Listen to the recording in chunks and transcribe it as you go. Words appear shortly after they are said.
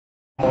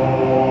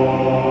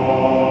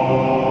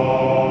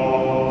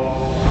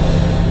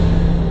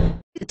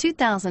The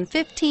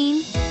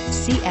 2015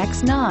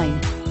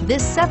 CX-9.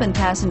 This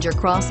 7-passenger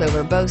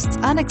crossover boasts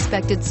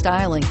unexpected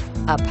styling,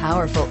 a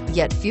powerful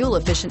yet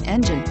fuel-efficient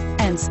engine,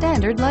 and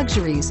standard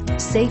luxuries.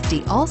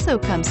 Safety also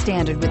comes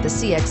standard with the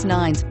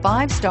CX-9's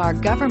 5-star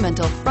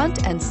governmental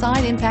front and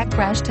side impact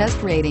crash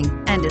test rating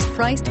and is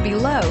priced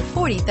below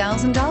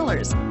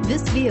 $40,000.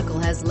 This vehicle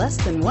has less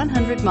than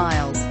 100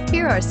 miles.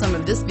 Here are some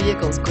of this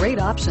vehicle's great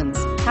options: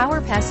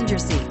 power passenger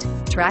seat,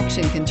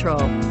 traction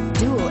control,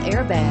 dual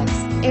airbags,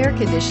 air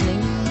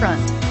conditioning,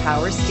 front,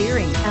 power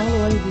steering,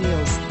 alloy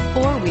wheels,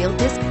 4-wheel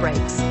disc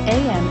brakes,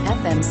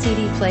 AM/FM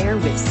CD player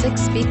with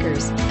 6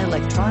 speakers,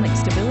 electronic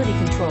stability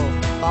control,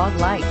 fog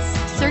lights.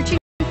 Searching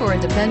for a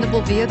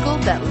dependable vehicle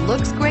that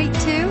looks great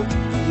too?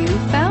 You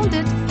found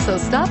it, so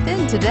stop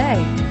in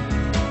today.